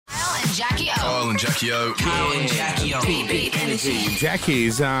Jackie O. Kyle and Jackie O. Kyle and Jackie O. Beat Energy.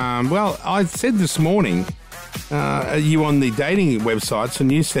 Jackie's, well, I said this morning, are you on the dating websites?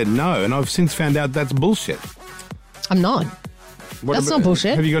 And you said no, and I've since found out that's bullshit. I'm not. That's not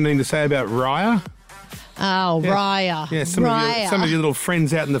bullshit. Have you got anything to say about Raya? Oh, Raya. Yeah, some Raya. of your little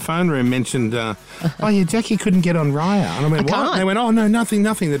friends out in the phone room mentioned, oh yeah, Jackie couldn't get on Raya. And I went, I what? can't. And they went, oh no, nothing.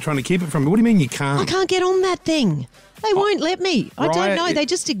 They're trying to keep it from me. What do you mean you can't? I can't get on that thing. They won't let me. I Raya, don't know. They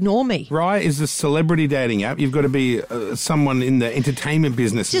just ignore me. Raya is a celebrity dating app. You've got to be someone in the entertainment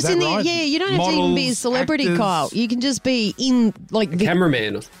business. Just is that in the right? you don't have to even be a Models, celebrity, actors. Kyle. You can just be in like the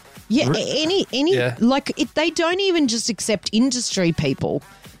Cameraman. any Yeah. they don't even just accept industry people.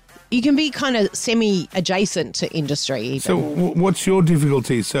 You can be kind of semi-adjacent to industry. Even. So what's your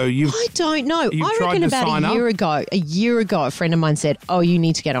difficulty? So you've I don't know. You've I tried reckon to about sign a year ago, a friend of mine said, "Oh, you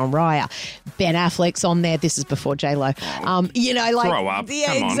need to get on Raya." Ben Affleck's on there. This is before J-Lo. grow up. Yeah,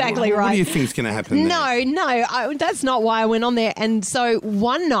 Come on. exactly What right. do you think's going to happen? No, that's not why I went on there. And so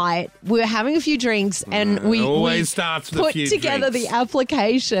one night we were having a few drinks and we always starts with a put few together drinks. the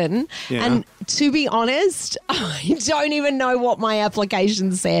application. Yeah. And to be honest, I don't even know what my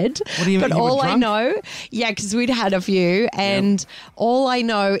application said. What do you mean? But You were all I drunk? know, because we'd had a few, and all I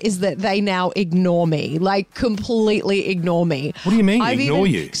know is that they now ignore me, like completely ignore me. What do you mean, ignore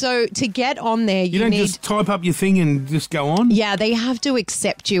you? So to get on there, You you don't need. just type up your thing and just go on? Yeah, they have to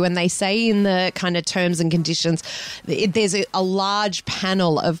accept you, and they say in the kind of terms and conditions, there's a large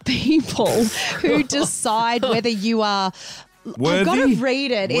panel of people who decide whether you are. Worthy? I've got to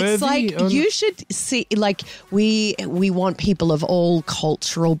read it. It's Worthy? like you should see. Like we want people of all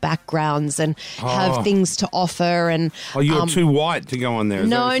cultural backgrounds and have things to offer. And Oh, you're too white to go on there. Is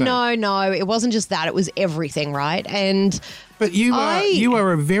that what you're saying? no. It wasn't just that. It was everything, right? And But you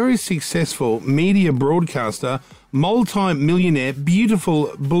are a very successful media broadcaster, multi-millionaire,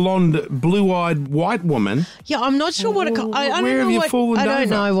 beautiful, blonde, blue-eyed white woman. yeah, I'm not sure what I don't Where know have you what fallen I don't over?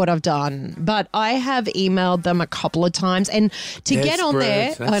 know what I've done, but I have emailed them a couple of times, and to get on there,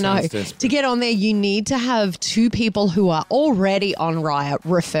 Desperate. That I know sounds desperate. to get on there, you need to have two people who are already on Raya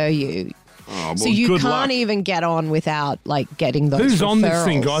refer you. Oh, So well, you good can't luck. even get on without like getting those. Who's on this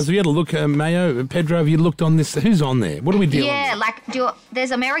thing, referrals. guys? Have you had a look at Mayo, Pedro? Have you looked on this? Who's on there? What are we dealing Yeah, with? like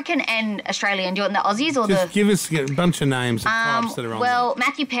there's American and Australian. Do you want the Aussies or Just the? give us a bunch of names of types that are on Well,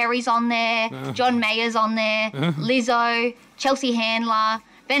 Matthew Perry's on there. John Mayer's on there. Lizzo, Chelsea Handler.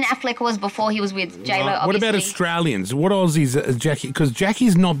 Ben Affleck was before he was with there. J-Lo, Right. What obviously. about Australians? What Aussies is Jackie? Because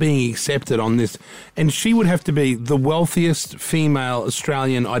Jackie's not being accepted on this, and she would have to be the wealthiest female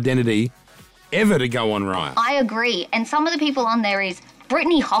Australian identity ever to go on Raya. I agree. And some of the people on there is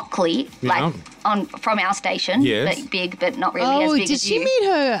Brittany Hockley, Yeah. from our station. Yes. But big, but not really as Oh, big did as she you. meet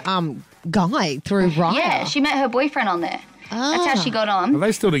her guy through Raya? Yeah, she met her boyfriend on there. That's how she got Are on.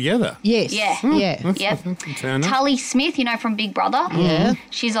 they still together? Yes. Yeah. Yeah. Yep. Fair enough. Tully Smith, from Big Brother. Yeah.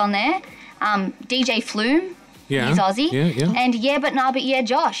 She's on there. DJ Flume. Yeah. He's Aussie. Yeah, yeah. And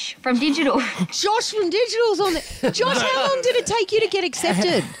Josh from Digital. Josh from Digital's on there. Josh, how long did it take you to get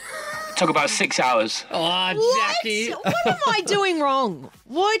accepted? Took about 6 hours. Oh, Jackie. What am I doing wrong?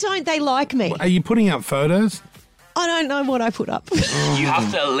 Why don't they like me? Are you putting up photos? I don't know what I put up. You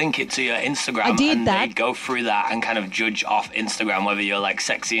have to link it to your Instagram. I did and that. they go through that and kind of judge off Instagram whether you're like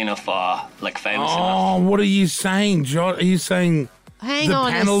sexy enough or like famous enough. Oh, what are you saying, John? Are you saying Hang the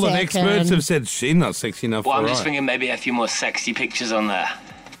on panel a of second. experts have said she's not sexy enough Well, for I'm just Raya? thinking maybe a few more sexy pictures on there.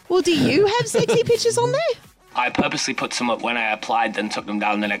 Well, do you have sexy pictures on there? I purposely put some up when I applied, then took them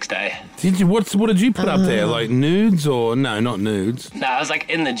down the next day. Did you? What did you put up there? Like nudes or no? Not nudes. No, I was like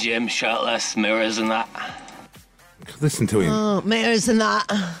in the gym, shirtless, mirrors and that. Listen to him. Oh, mirrors and that.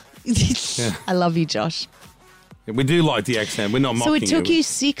 I love you, Josh. We do like the accent. We're not So mocking it took you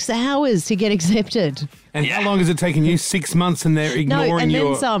 6 hours to get accepted. And Yeah. how long has it taken you? 6 months, and they're ignoring No, and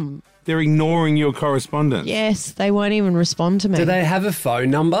your. then some. They're ignoring your correspondence. Yes, they won't even respond to me. Do they have a phone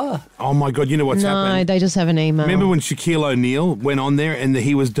number? Oh my God! You know what's No, happened? they just have an email. Remember when Shaquille O'Neal went on there and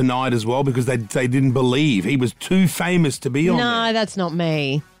he was denied as well because they didn't believe he was too famous to be on No, there. that's not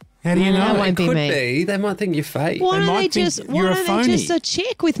me. How do you know? that It won't be could me. be. They might think you're fake. Why don't might they think just? Why you're a don't phony. they just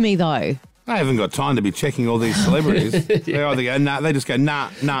check with me though? I haven't got time to be checking all these celebrities. They either go nah, they just go nah.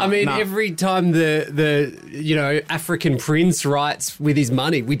 I mean, nah. every time the African prince writes with his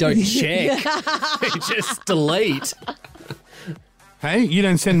money, we don't check. We just delete. Hey, you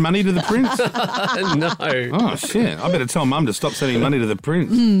don't send money to the prince? No. Oh shit! I better tell Mum to stop sending money to the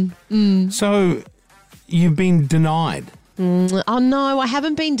prince. So, you've been denied. Oh, no, I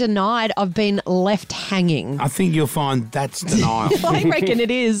haven't been denied. I've been left hanging. I think you'll find that's denial. I reckon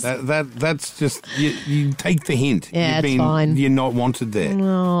it is. That's just you take the hint. Yeah, it's fine. You're not wanted there.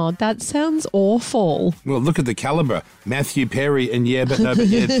 Oh, that sounds awful. Well, look at the calibre. Matthew Perry and yeah, but no, but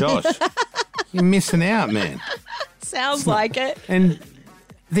yeah, Josh. You're missing out, man. Sounds like it. And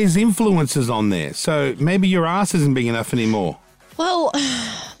there's influences on there, so maybe your ass isn't big enough anymore. Well,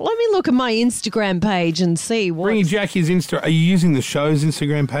 let me look at my Instagram page and see what. Bringing Jackie's Insta. Are you using the show's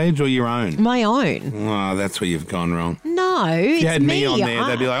Instagram page or your own? My own. Oh, that's where you've gone wrong. No, If you it's had me on there, I-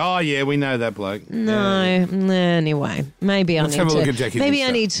 they'd be like, "Oh yeah, we know that bloke." No, anyway, maybe Let's I have need a look to. at Jackie's Maybe I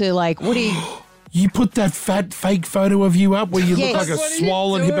Insta. need to what do you? You put that fat fake photo of you up where you Yes. look like a What are you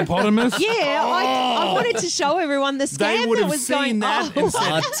swollen doing? hippopotamus. Yeah, I wanted to show everyone the They scam would that have was seen going that on. and said,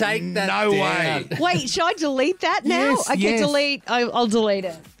 I'll take that No down. way. Wait, should I delete that now? Yes, Okay, yes. delete. I'll delete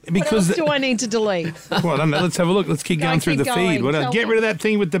it. Because what else do I need to delete? Well, I don't know. Let's have a look. Let's keep Go, going through keep the going. feed. What else? Tell Get me. rid of that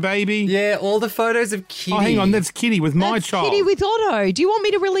thing with the baby. Yeah, all the photos of Kitty. Oh, hang on. That's Kitty with my That's child. Kitty with Otto. Do you want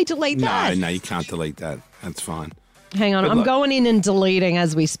me to really delete that? No, you can't delete that. That's fine. Hang on, But I'm look- going in and deleting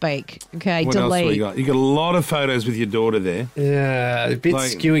as we speak. Okay, What else have we delete. got? You got a lot of photos with your daughter there. Yeah, a bit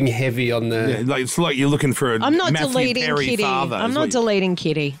Like- skewing heavy on the. Yeah, like it's like you're looking for a I'm not Matthew deleting Perry Kitty. father. I'm is not what you- deleting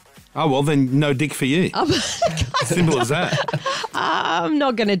Kitty. Oh well, then no dick for you. Simple as that. I'm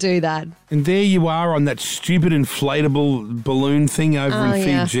not going to do that. And there you are on that stupid inflatable balloon thing over Oh, in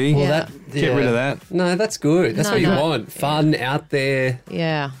yeah. Fiji. Well, that- Get rid of that. No, that's good. That's No, what you no. want. Fun out there.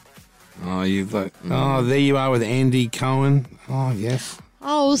 Yeah. Oh, you've like, oh, there you are with Andy Cohen. Oh, yes.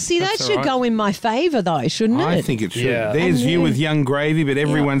 Oh, well, see, That's that all should right. go in my favour, though, shouldn't it? I think it should. Yeah. There's And you then- with young gravy, but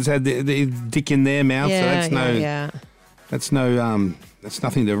everyone's had the dick in their mouth, so yeah, that's no, yeah. that's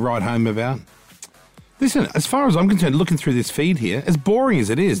nothing to write home about. Listen, as far as I'm concerned, looking through this feed here, as boring as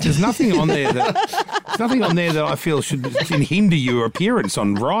it is, there's nothing on there that I feel should hinder your appearance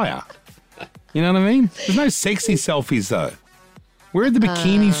on Raya. You know what I mean? There's no sexy selfies though. Where are the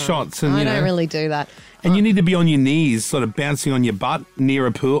bikini shots? And I you don't know, really do that. and you need to be on your knees, sort of bouncing on your butt near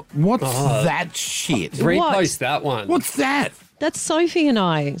a pool. What's that shit? Repost that one. What's that? That's Sophie and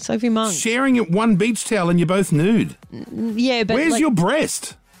I, Sophie Monk. Sharing it one beach towel and you're both nude. Yeah, but Where's like, your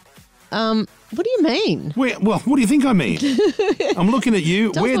breast? what do you mean? Well, what do you think I mean? I'm looking at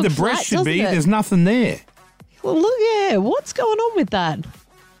you. Does Where look the breast flat, should be, doesn't it? there's nothing there. Well, look, yeah, what's going on with that?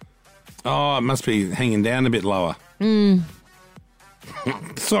 Oh, it must be hanging down a bit lower.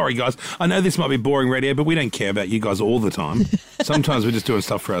 Sorry, guys. I know this might be boring radio, but we don't care about you guys all the time. Sometimes we're just doing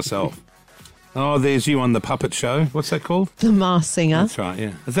stuff for ourselves. Oh, there's you on the puppet show. What's that called? The Masked Singer. That's right,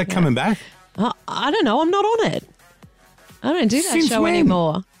 yeah. Is that coming back? I don't know. I'm not on it. I don't do that Since show when?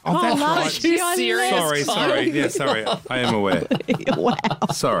 anymore. Oh, I that's love right. you. You I serious? love Sorry. I am aware. you. Wow.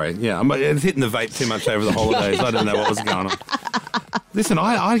 Sorry. Yeah, it's hitting the vape too much over the holidays. I didn't know what was going on. Listen,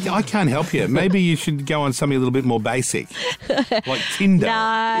 I can't help you. Maybe you should go on something a little bit more basic, like Tinder.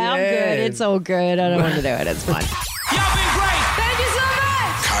 Nah, I'm good. It's all good. I don't want to do it. It's fine. Y'all been great.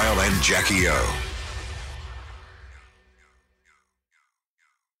 Kyle and Jackie O.